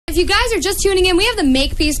If you guys are just tuning in, we have the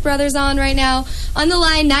Makepeace Brothers on right now on the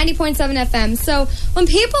line, 90.7 FM. So when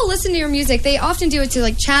people listen to your music, they often do it to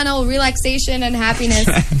like channel relaxation and happiness.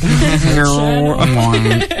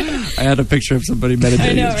 I had a picture of somebody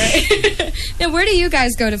meditating. I know, right? Now, where do you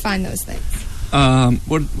guys go to find those things? I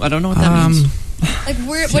don't know what that means. Like,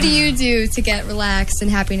 what do you do to get relaxed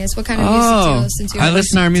and happiness? What kind of music do you listen to? I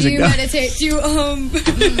listen to our music. Do you meditate? Do you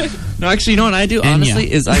No, actually, you know what I do? Enya.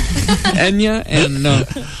 Honestly, is Enya and no.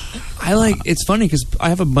 It's funny because I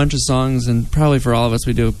have a bunch of songs, and probably for all of us,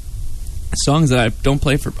 we do songs that I don't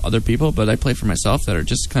play for other people, but I play for myself that are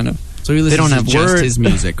just kind of. So you listen they don't to have just words. his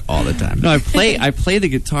music all the time. No, I play the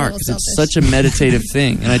guitar because it's such a meditative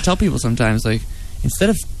thing, and I tell people sometimes like instead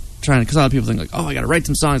of trying to, because a lot of people think like, oh, I got to write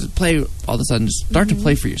some songs and play all of a sudden. Just start to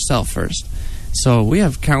play for yourself first. So we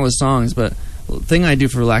have countless songs, but the thing I do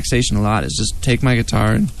for relaxation a lot is just take my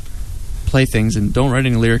guitar and play things, and don't write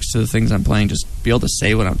any lyrics to the things I'm playing. Just be able to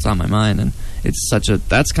say what's on my mind, and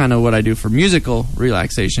that's kind of what I do for musical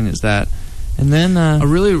relaxation is that. And then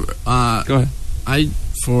go ahead.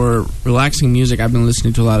 For relaxing music, I've been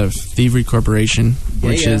listening to a lot of Thievery Corporation,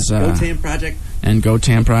 which is Gotan Project and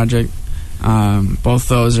Gotan Project. Both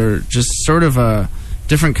those are just sort of a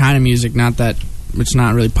different kind of music. Not that it's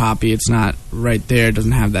not really poppy. It's not right there. It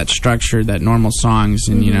doesn't have that structure that normal songs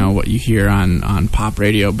and you know what you hear on pop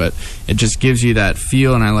radio. But it just gives you that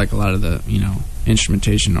feel. And I like a lot of the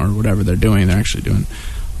instrumentation or whatever they're doing. They're actually doing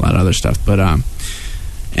a lot of other stuff. But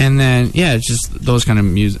and then it's just those kind of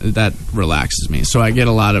music that relaxes me. So I get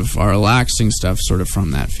a lot of our relaxing stuff sort of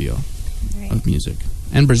from that feel of music.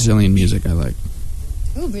 And Brazilian music I like.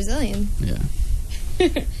 Ooh, Brazilian. Yeah.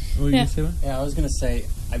 What were you going to say about? Yeah, I was going to say,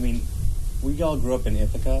 I mean, we all grew up in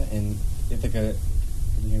Ithaca, and Ithaca,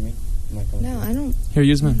 can you hear me? Am I going No, I don't. Here,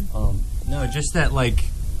 use mine. No, just that, like,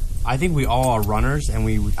 I think we all are runners,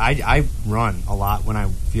 and I run a lot when I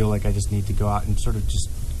feel like I just need to go out and sort of just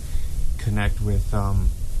connect with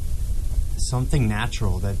something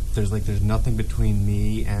natural, that there's nothing between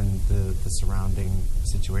me and the surrounding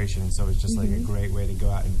situation, and so it's just like a great way to go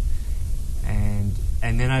out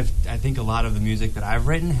and then I think a lot of the music that I've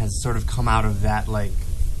written has sort of come out of that, like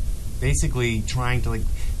basically trying to like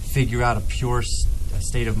figure out a pure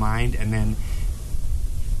state of mind and then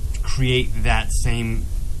create that same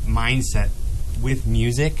mindset with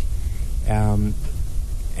music. And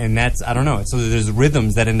that's, I don't know, so there's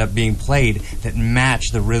rhythms that end up being played that match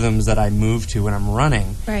the rhythms that I move to when I'm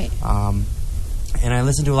running. Right. And I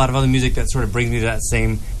listen to a lot of other music that sort of brings me to that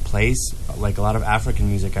same place, like a lot of African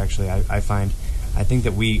music, actually. I think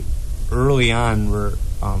that we, early on, were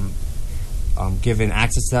given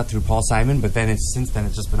access to that through Paul Simon, but then since then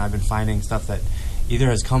it's just been, I've been finding stuff that either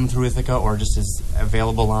has come through Ithaca or just is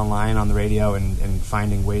available online on the radio, and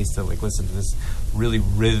finding ways to like listen to this really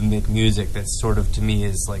rhythmic music that sort of, to me,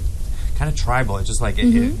 is like kind of tribal. It's just like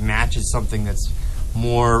it matches something that's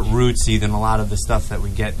more rootsy than a lot of the stuff that we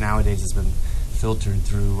get nowadays has been filtered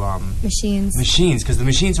through machines, because the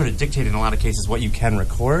machines sort of dictate in a lot of cases what you can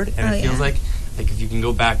record, and it feels like if you can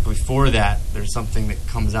go back before that, there's something that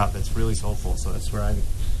comes out that's really soulful. So that's where I'm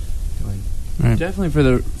doing. Right.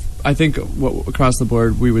 Definitely I think what across the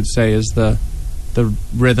board we would say is the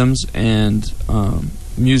rhythms and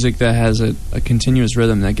music that has a continuous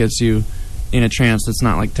rhythm that gets you in a trance. That's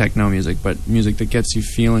not like techno music, but music that gets you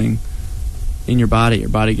feeling in your body. Your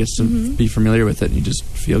body gets to be familiar with it, and you just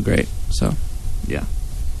feel great. So, yeah.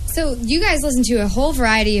 So you guys listen to a whole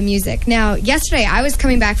variety of music. Now, yesterday I was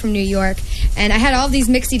coming back from New York, and I had all these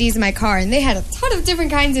mix CDs in my car, and they had a ton of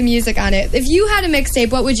different kinds of music on it. If you had a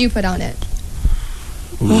mixtape, what would you put on it?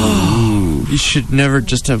 Ooh. You should never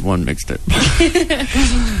just have one mixtape,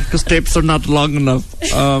 because tapes are not long enough.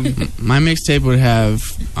 My mixtape would have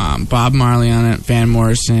Bob Marley on it, Van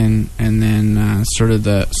Morrison, and then sort of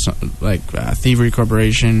Thievery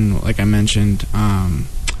Corporation, like I mentioned.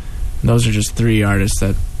 Those are just three artists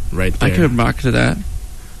that right there. I could rock to that.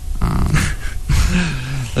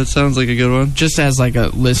 That sounds like a good one. Just as like a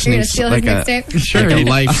listening, like a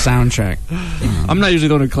life soundtrack. I'm not usually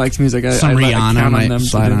going to collect music. Some Rihanna might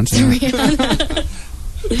slide onto that.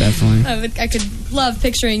 Definitely. I could love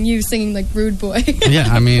picturing you singing like Rude Boy. Yeah,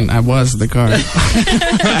 I mean, I was the car.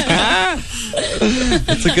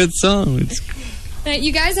 It's a good song.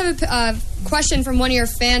 You guys have a question from one of your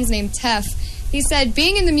fans named Tef. He said,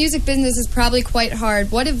 being in the music business is probably quite hard.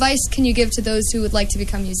 What advice can you give to those who would like to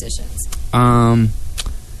become musicians?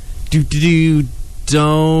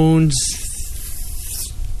 Don't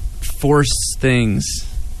force things.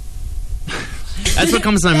 That's what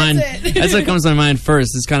comes to my mind. That's what comes to my mind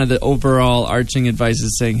first. It's kind of the overall arching advice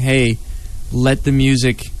is saying, hey, let the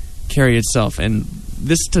music carry itself, and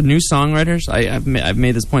this to new songwriters. I've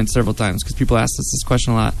made this point several times because people ask us this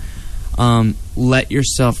question a lot. Let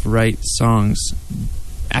yourself write songs.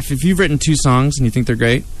 If you've written 2 songs and you think they're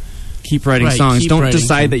great, keep writing songs. Don't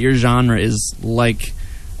decide that your genre is like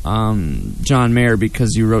John Mayer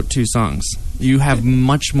because you wrote 2 songs. You have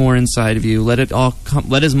much more inside of you. Let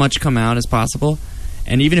as much come out as possible.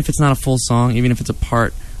 And even if it's not a full song, even if it's a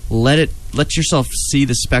part, let yourself see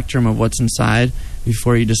the spectrum of what's inside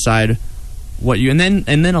before you decide what you and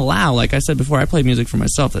then allow. Like I said before, I play music for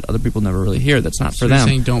myself that other people never really hear. That's not for them. You're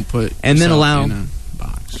saying don't put and then allow in a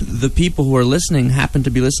box. The people who are listening happen to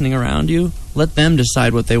be listening around you. Let them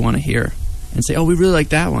decide what they want to hear and say, "Oh, we really like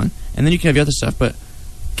that one." And then you can have the other stuff, but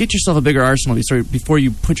get yourself a bigger arsenal before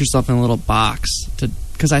you put yourself in a little box.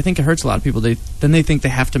 Because I think it hurts a lot of people. They think they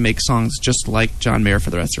have to make songs just like John Mayer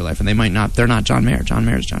for the rest of their life, and they might not. They're not John Mayer. John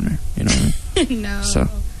Mayer is John Mayer. You know what I mean? No. So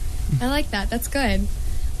I like that. That's good.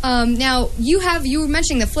 Now you were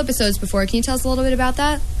mentioning the flipasodes before. Can you tell us a little bit about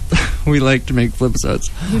that? We like to make flipasodes.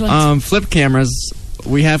 Flip cameras.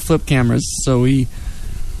 We have flip cameras, so we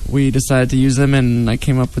decided to use them, and I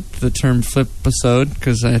came up with the term flipisode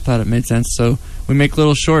because I thought it made sense. So we make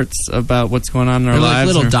little shorts about what's going on in our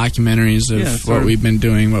lives. Little documentaries of what we've been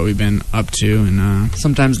doing, what we've been up to. And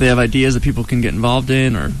sometimes they have ideas that people can get involved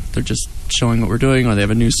in, or they're just showing what we're doing, or they have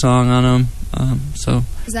a new song on them. So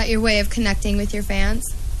is that your way of connecting with your fans?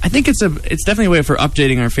 I think it's definitely a way for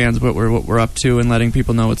updating our fans what we're up to and letting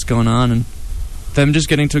people know what's going on, and them just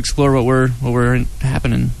getting to explore what we're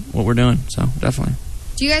happening, what we're doing. So definitely.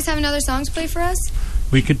 Do you guys have another song to play for us?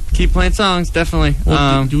 We could keep playing songs, definitely.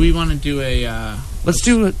 Well, do we want to do let's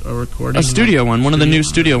do a recording? A studio one. One of the new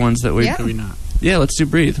studio ones that we... Yeah. Do we not? Yeah, let's do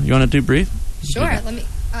Breathe. You want to do Breathe? Sure.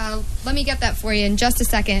 Let me get that for you in just a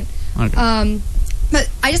second. Okay. But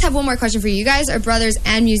I just have one more question for you. You guys are brothers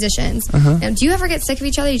and musicians. Uh-huh. Now, do you ever get sick of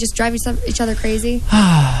each other? You just drive each other crazy?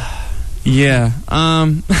 Yeah.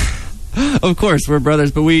 Of course, we're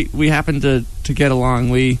brothers, but we happen to get along.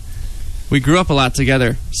 We grew up a lot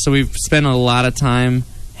together, so we've spent a lot of time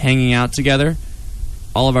hanging out together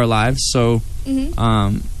all of our lives. So we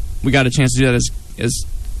got a chance to do that as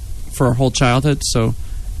for our whole childhood. So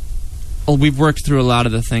we've worked through a lot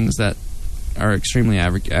of the things that are extremely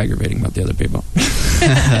aggravating about the other people.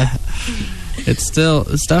 It's still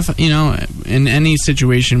stuff, in any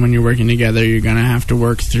situation when you're working together, you're going to have to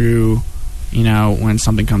work through, when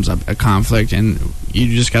something comes up, a conflict, and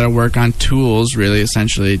you just got to work on tools, really,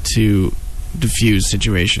 essentially, to diffuse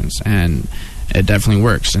situations, and it definitely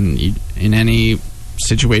works. And in any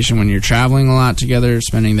situation when you're traveling a lot together,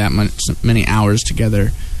 spending that many hours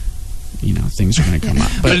together, things are going to come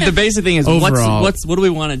up. But the basic thing is, overall, what do we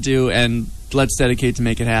want to do, and let's dedicate to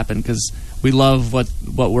make it happen, because we love what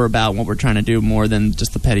we're about and what we're trying to do more than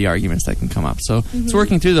just the petty arguments that can come up. So it's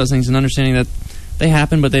working through those things and understanding that they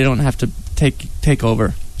happen, but they don't have to take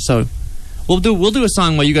over. So we'll do a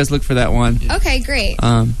song while you guys look for that one. Okay, great.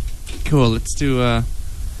 Cool. Let's do a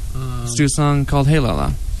song called Hey La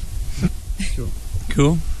La. Cool.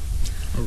 Cool.